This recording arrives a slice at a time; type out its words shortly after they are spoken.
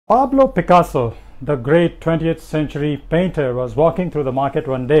Pablo Picasso, the great 20th century painter, was walking through the market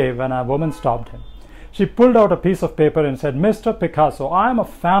one day when a woman stopped him. She pulled out a piece of paper and said, "Mr. Picasso, I am a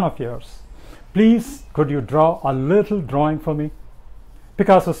fan of yours. Please, could you draw a little drawing for me?"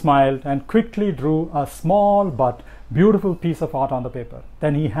 Picasso smiled and quickly drew a small but beautiful piece of art on the paper.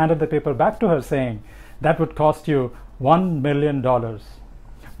 Then he handed the paper back to her, saying, "That would cost you $1 million.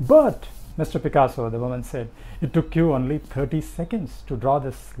 But, Mr. Picasso," the woman said, "it took you only 30 seconds to draw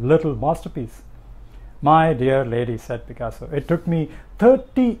this little masterpiece." "My dear lady," said Picasso, "it took me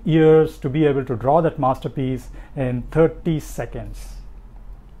 30 years to be able to draw that masterpiece in 30 seconds.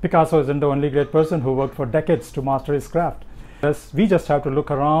 Picasso isn't the only great person who worked for decades to master his craft. Yes, we just have to look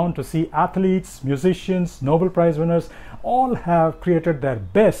around to see athletes, musicians, Nobel Prize winners, all have created their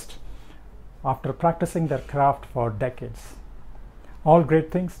best after practicing their craft for decades. All great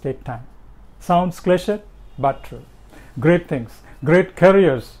things take time. Sounds cliche, but true. Great things, great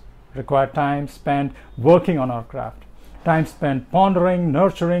careers require time spent working on our craft, time spent pondering,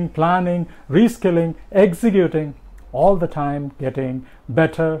 nurturing, planning, reskilling, executing, all the time getting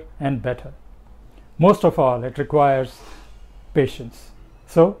better and better. Most of all, it requires patience.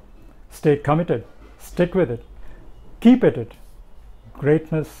 So, stay committed, stick with it, keep at it.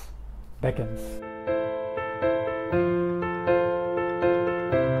 Greatness beckons.